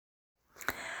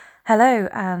Hello,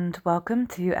 and welcome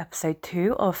to episode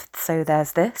 2 of So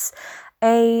There's This,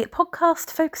 a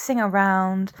podcast focusing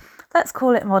around, let's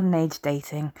call it modern age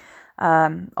dating,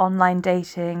 online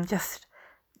dating, just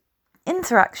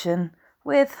interaction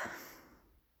with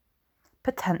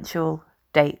potential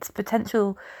dates,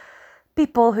 potential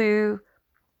people who,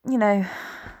 you know,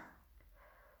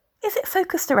 is it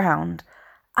focused around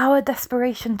our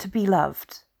desperation to be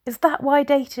loved? Is that why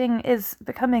dating is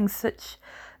becoming such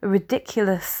a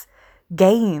ridiculous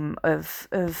game of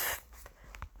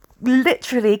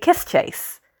literally kiss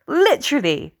chase?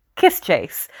 Literally kiss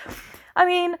chase. I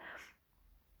mean,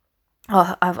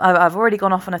 I've already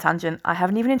gone off on a tangent. I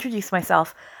haven't even introduced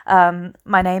myself.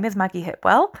 My name is Maggie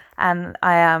Hipwell, and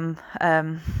I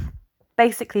am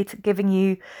basically giving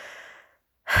you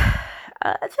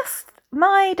just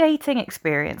my dating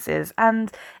experiences. And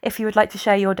if you would like to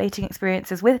share your dating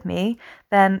experiences with me,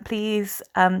 then please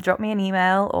drop me an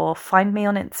email or find me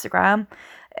on Instagram.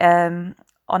 On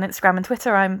Instagram and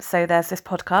Twitter, I'm So There's This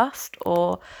Podcast,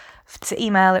 or to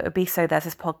email, it would be so there's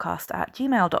this podcast at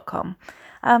gmail.com.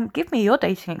 Give me your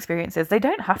dating experiences. They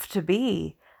don't have to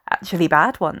be actually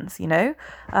bad ones, you know?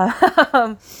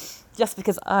 Just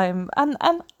because and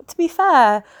to be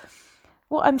fair,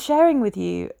 what I'm sharing with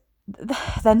you,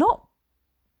 they're not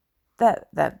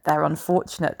they're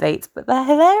unfortunate dates, but they're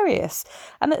hilarious.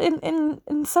 And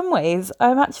in some ways,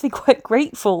 I'm actually quite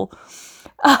grateful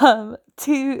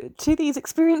to these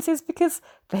experiences because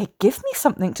they give me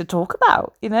something to talk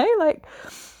about. You know, like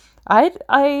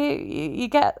you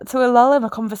get to a lull in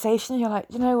a conversation, and you're like,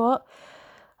 you know what?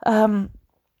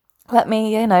 Let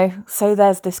me, so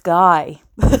there's this guy.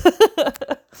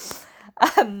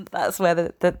 And that's where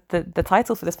the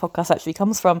title for this podcast actually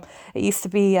comes from. It used to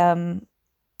be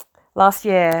last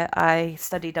year I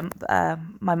studied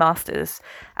my master's,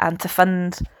 and to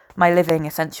fund my living,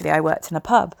 essentially, I worked in a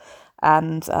pub,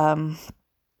 and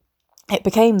it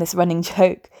became this running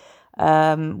joke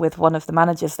with one of the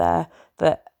managers there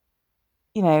that,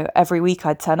 every week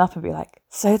I'd turn up and be like,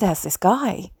 so there's this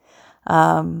guy,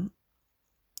 and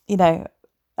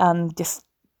just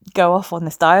go off on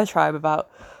this diatribe about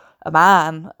a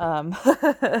man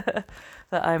that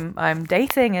I'm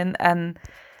dating, and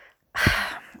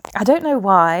I don't know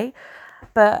why,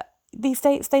 but these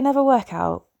dates, they never work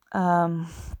out.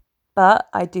 But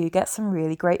I do get some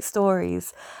really great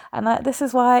stories, and this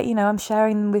is why I'm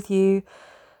sharing them with you,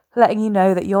 letting you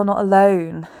know that you're not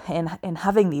alone in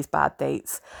having these bad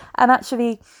dates, and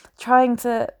actually trying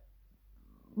to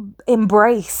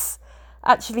embrace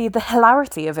actually the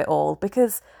hilarity of it all,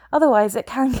 because otherwise it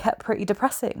can get pretty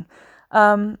depressing.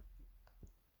 And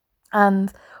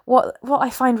what I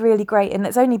find really great, and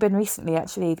it's only been recently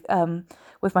actually,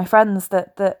 with my friends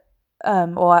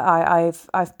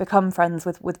I've become friends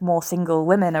with more single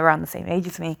women around the same age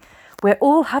as me. We're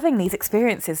all having these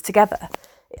experiences together.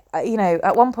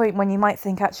 At one point when you might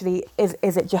think, actually, is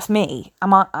it just me?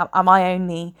 Am I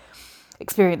only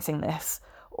experiencing this,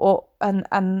 or and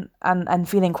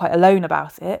feeling quite alone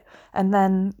about it? And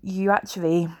then you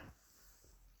actually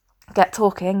get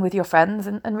talking with your friends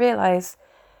and realize,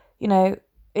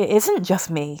 it isn't just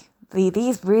me.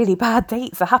 These really bad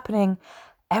dates are happening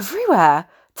everywhere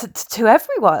to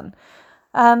everyone.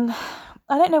 And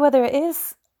I don't know whether it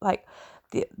is like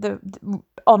the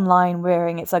online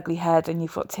rearing its ugly head, and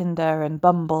you've got Tinder and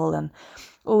Bumble and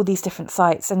all these different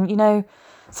sites. And,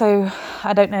 so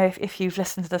I don't know if you've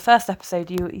listened to the first episode,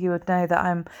 you would know that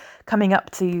I'm coming up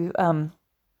to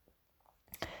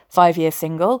 5 years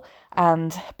single.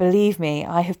 And believe me,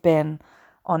 I have been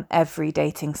on every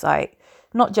dating site,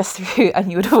 not just through, and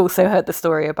you would have also heard the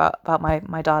story about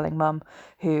my darling mum,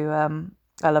 who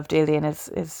I love dearly and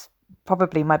is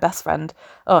probably my best friend.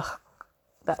 Ugh,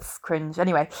 that's cringe.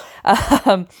 Anyway,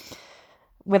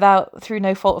 through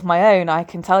no fault of my own, I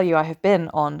can tell you I have been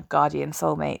on Guardian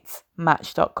Soulmates,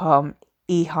 Match.com,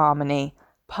 eHarmony,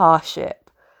 Parship,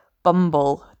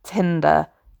 Bumble, Tinder,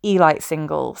 Elite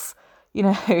Singles.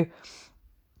 The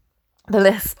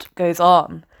list goes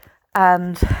on.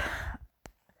 And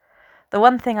the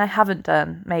one thing I haven't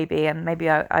done, maybe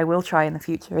I will try in the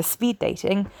future, is speed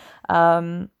dating,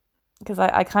 because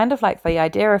I kind of like the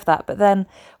idea of that. But then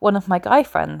one of my guy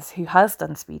friends who has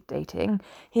done speed dating,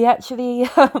 he actually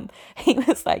he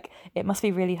was like, it must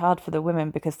be really hard for the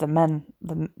women because the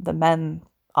men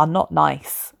are not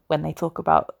nice when they talk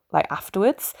about, like,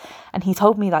 afterwards. And he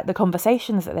told me, like, the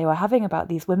conversations that they were having about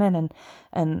these women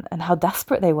and how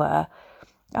desperate they were,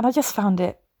 and I just found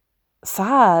it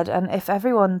sad. And if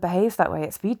everyone behaves that way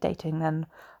at speed dating, then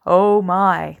oh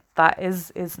my, that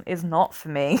is not for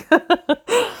me.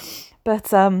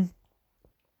 But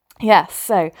yes,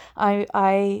 so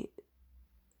I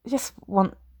just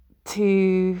want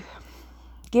to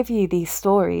give you these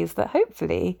stories that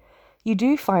hopefully you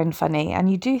do find funny and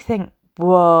you do think,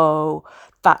 whoa,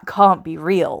 that can't be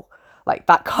real. Like,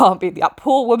 that can't be that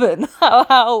poor woman.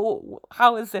 How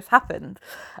has this happened?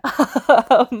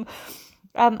 um,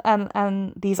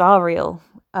 and these are real.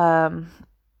 And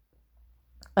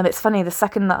it's funny, the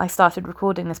second that I started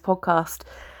recording this podcast,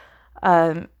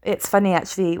 it's funny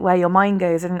actually where your mind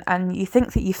goes, and you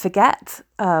think that you forget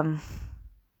some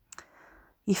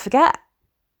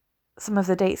of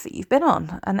the dates that you've been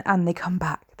on, and they come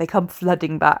back, they come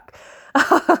flooding back,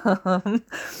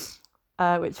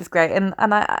 which is great. And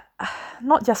I,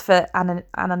 not just for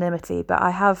anonymity, but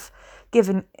I have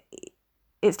given,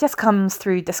 it just comes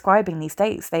through describing these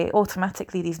dates. They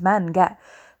automatically, these men get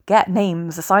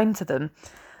names assigned to them.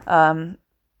 And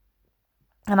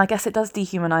I guess it does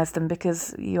dehumanize them,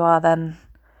 because you are then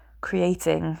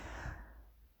creating,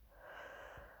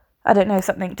 I don't know,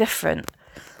 something different,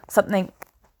 something,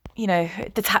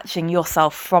 detaching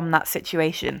yourself from that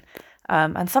situation.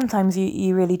 And sometimes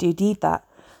you really do need that.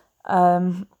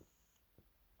 And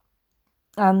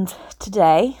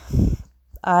today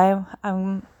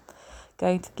I'm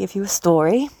going to give you a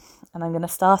story, and I'm going to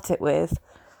start it with,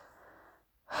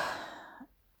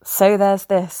 so there's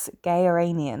this gay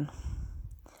Iranian,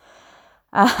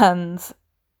 and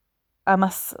I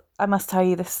must tell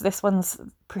you, this one's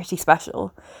pretty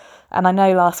special. And I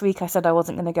know last week I said I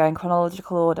wasn't going to go in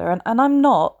chronological order, and I'm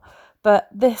not, but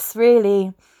this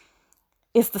really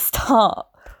is the start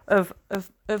of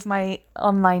my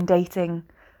online dating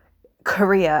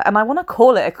career. And I want to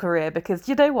call it a career, because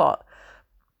you know what?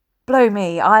 Blow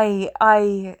me. I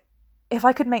if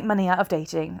I could make money out of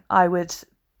dating, I would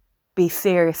be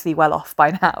seriously well off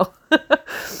by now.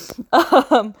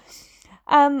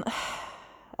 And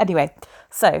anyway,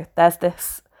 so there's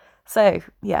this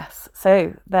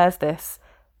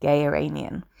gay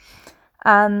Iranian,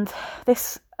 and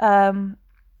this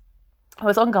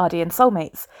was on Guardian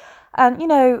Soulmates, and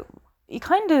you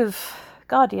kind of,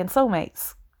 Guardian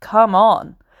Soulmates, come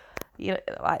on,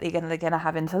 like they're gonna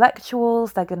have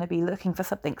intellectuals, they're gonna be looking for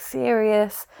something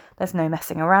serious. There's no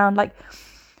messing around. Like,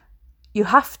 you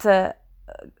have to.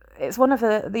 It's one of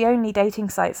the only dating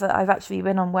sites that I've actually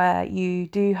been on where you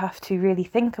do have to really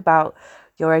think about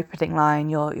your opening line,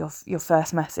 your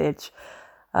first message.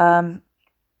 And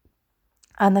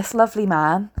this lovely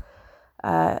man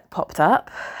popped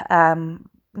up,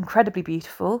 incredibly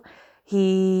beautiful.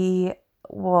 He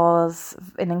was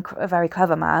a very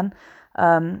clever man.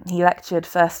 He lectured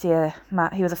first year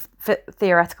math. He was a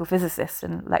theoretical physicist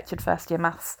and lectured first year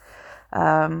maths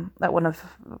at one of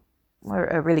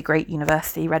a really great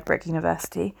university, Red Brick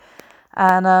University.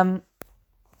 And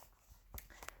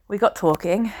we got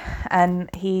talking, and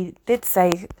he did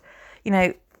say,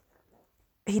 I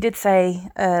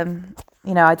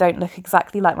don't look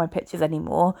exactly like my pictures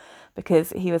anymore, because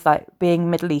he was like,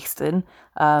 being Middle Eastern,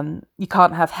 you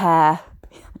can't have hair.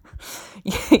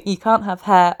 You can't have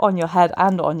hair on your head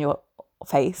and on your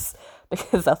face,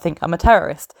 because they'll think I'm a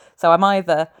terrorist. So I'm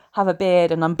either have a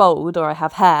beard and I'm bald, or I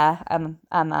have hair and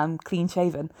I'm clean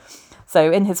shaven.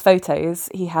 So in his photos,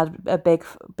 he had a big,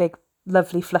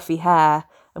 lovely, fluffy hair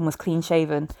and was clean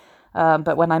shaven.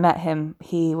 But when I met him,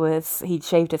 he'd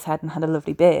shaved his head and had a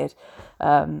lovely beard.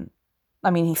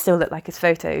 He still looked like his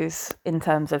photos in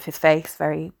terms of his face,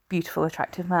 very beautiful,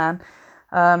 attractive man.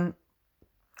 And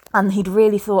he'd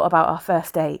really thought about our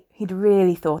first date. He'd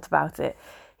really thought about it.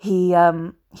 He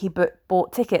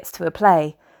bought tickets to a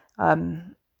play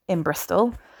in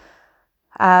Bristol,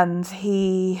 and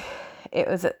it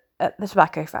was at the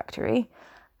Tobacco Factory,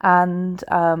 and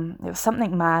it was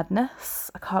something Madness.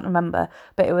 I can't remember,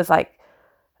 but it was like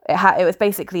it was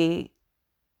basically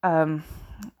not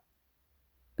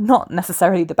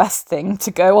necessarily the best thing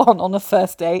to go on a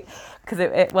first date, because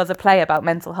it was a play about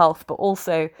mental health, but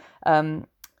also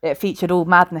it featured all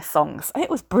Madness songs. It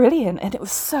was brilliant, and it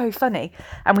was so funny.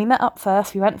 And we met up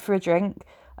first, we went for a drink,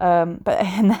 and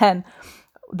then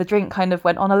the drink kind of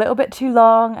went on a little bit too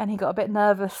long, and he got a bit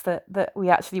nervous that we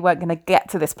actually weren't going to get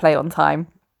to this play on time,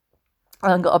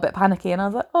 and got a bit panicky. And I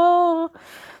was like, oh,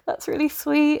 that's really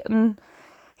sweet. And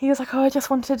he was like, oh, I just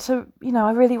wanted to,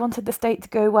 I really wanted this date to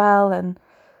go well, and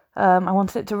I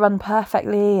wanted it to run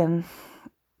perfectly, and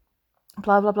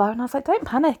blah blah blah. And I was like, don't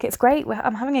panic, it's great,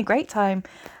 I'm having a great time.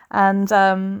 And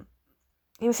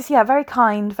he was just very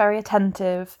kind, very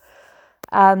attentive.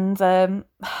 And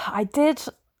I did,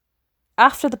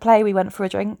 after the play, we went for a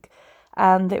drink,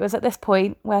 and it was at this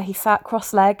point where he sat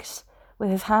cross-legged with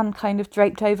his hand kind of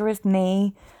draped over his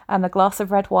knee and a glass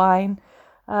of red wine,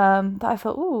 that I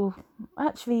thought, ooh,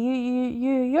 actually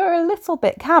you're a little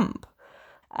bit camp.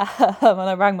 And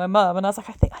I rang my mum, and I was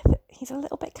like, he's a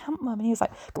little bit camp, Mum. And he was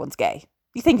like, everyone's gay.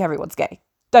 You think everyone's gay.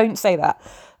 Don't say that.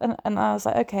 And I was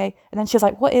like, okay. And then she was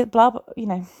like, what is blah, blah,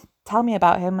 tell me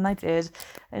about him. And I did.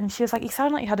 And she was like, you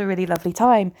sound like you had a really lovely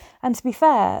time. And to be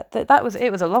fair,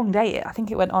 it was a long date. I think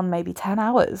it went on maybe 10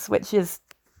 hours, which is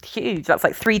huge. That's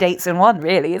like 3 dates in one,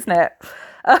 really, isn't it?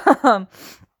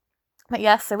 But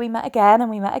yes, so we met again.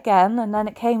 And then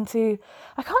it came to,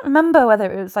 I can't remember whether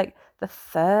it was like the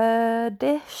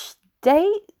third-ish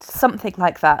date, something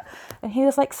like that. And he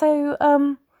was like, so,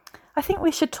 I think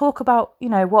we should talk about,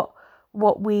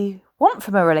 what we want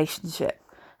from a relationship.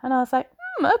 And I was like,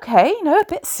 okay, a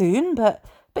bit soon, but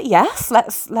yes,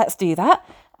 let's do that.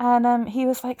 And he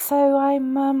was like, so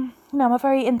I'm a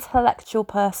very intellectual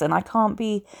person. I can't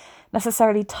be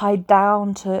necessarily tied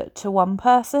down to one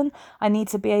person. I need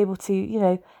to be able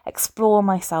to, explore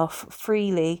myself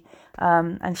freely,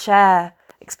 and share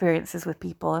experiences with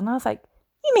people. And I was like,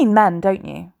 you mean men, don't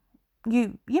you?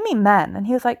 You mean men? And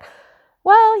he was like,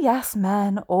 well, yes,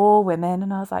 men or women.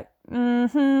 And I was like,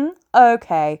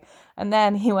 okay. And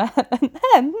then he went, and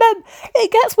then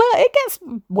it gets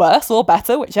worse or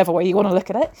better, whichever way you want to look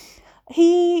at it.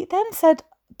 He then said,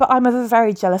 but I'm of a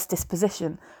very jealous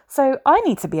disposition, so I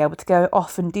need to be able to go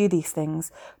off and do these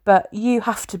things, but you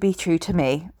have to be true to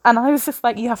me. And I was just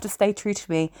like, you have to stay true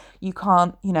to me. You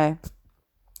can't,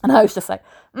 And I was just like,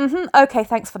 okay,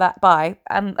 thanks for that, bye.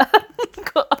 And I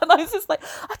was just like,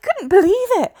 I couldn't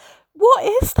believe it. What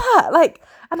is that? Like,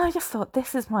 and I just thought,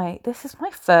 this is my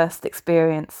first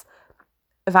experience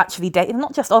of actually dating,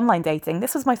 not just online dating.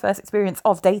 This was my first experience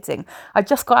of dating. I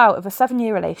just got out of a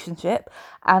 7-year relationship,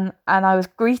 and I was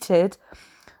greeted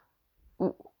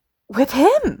with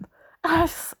him.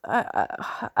 And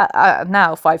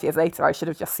now 5 years later, I should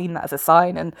have just seen that as a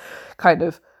sign and kind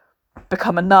of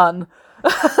become a nun.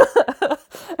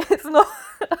 It's not,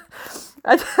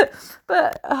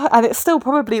 and it's still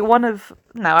probably one of,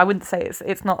 no, I wouldn't say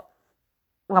it's not.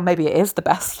 Well, maybe it is the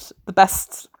best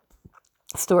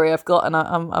story I've got, and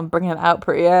I'm bringing it out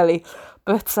pretty early,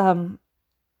 but I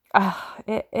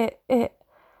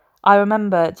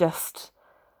remember just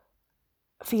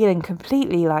feeling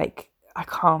completely like, I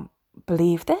can't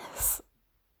believe this,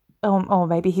 or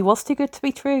maybe he was too good to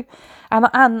be true, and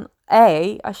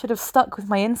I should have stuck with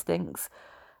my instincts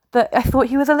that I thought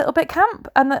he was a little bit camp,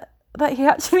 and that he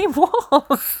actually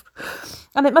was.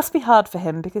 And it must be hard for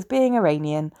him, because being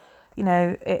Iranian, he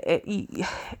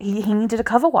needed a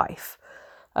cover wife.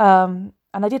 And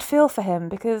I did feel for him,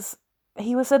 because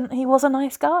he was a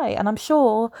nice guy, and I'm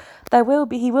sure he will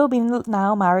be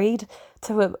now married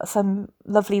to some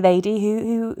lovely lady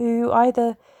who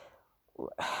either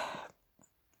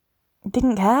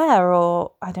didn't care,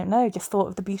 or I don't know, just thought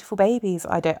of the beautiful babies.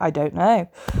 I don't know.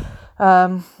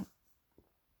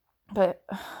 But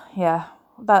yeah,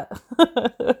 that.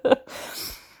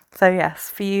 So yes,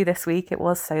 for you this week it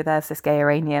was So There's This Gay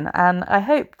Iranian, and I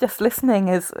hope just listening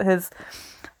has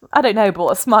I don't know,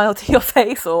 brought a smile to your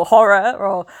face, or horror,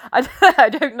 or I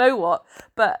don't know what,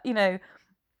 but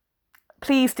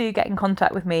please do get in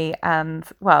contact with me, and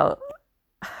well,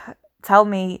 tell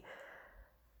me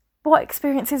what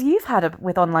experiences you've had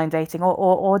with online dating,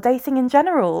 or dating in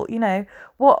general.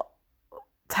 What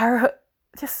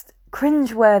just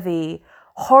cringeworthy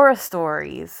horror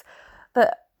stories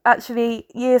that actually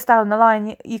years down the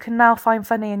line you can now find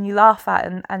funny, and you laugh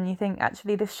at, and you think,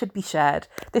 actually, this should be shared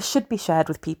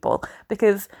with people,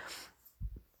 because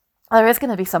there is going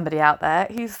to be somebody out there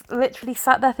who's literally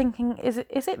sat there thinking, is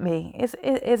it me?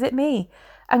 Is it me?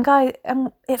 And guys,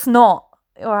 it's not.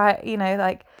 All right,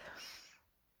 like,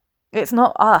 it's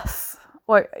not us,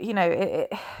 or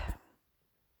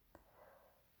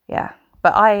yeah.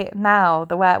 But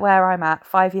where I'm at,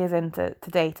 5 years into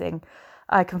dating,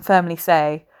 I can firmly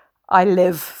say I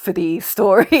live for these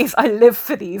stories. I live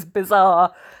for these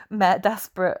bizarre,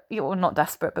 desperate, or not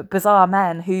desperate, but bizarre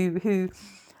men who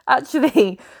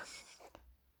actually,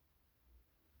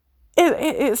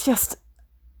 it's just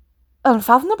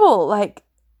unfathomable. Like,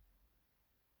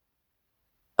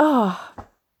 oh.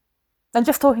 And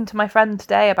just talking to my friend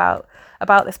today about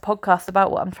this podcast,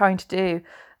 about what I'm trying to do,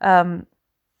 and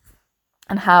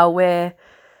how we're,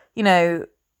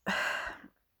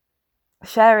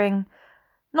 sharing,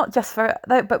 not just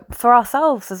but for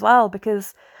ourselves as well,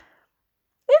 because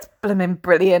it's blooming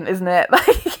brilliant, isn't it?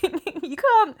 Like, you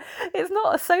can't. It's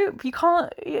not a soap. You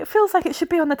can't. It feels like it should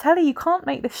be on the telly. You can't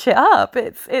make this shit up.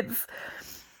 It's.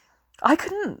 I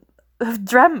couldn't have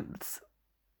dreamt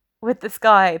with this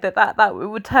guy that it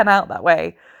would turn out that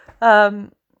way,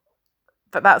 but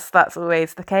that's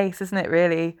always the case, isn't it?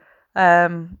 Really.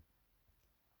 Oh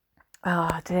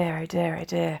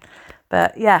dear.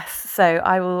 But yes, so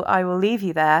I will leave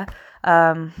you there.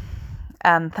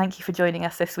 And thank you for joining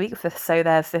us this week for So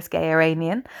There's This Gay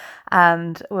Iranian.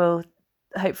 And we'll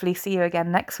hopefully see you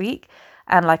again next week.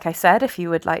 And like I said, if you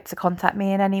would like to contact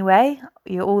me in any way,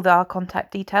 all our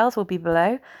contact details will be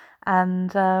below.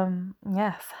 And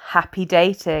yes, happy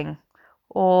dating.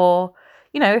 Or,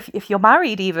 if you're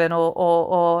married even,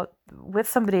 or with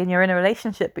somebody and you're in a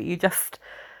relationship, but you just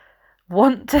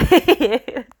want to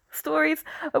hear stories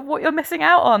of what you're missing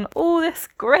out on, all this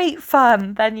great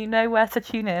fun, then you know where to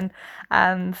tune in.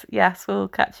 And yes, we'll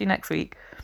catch you next week.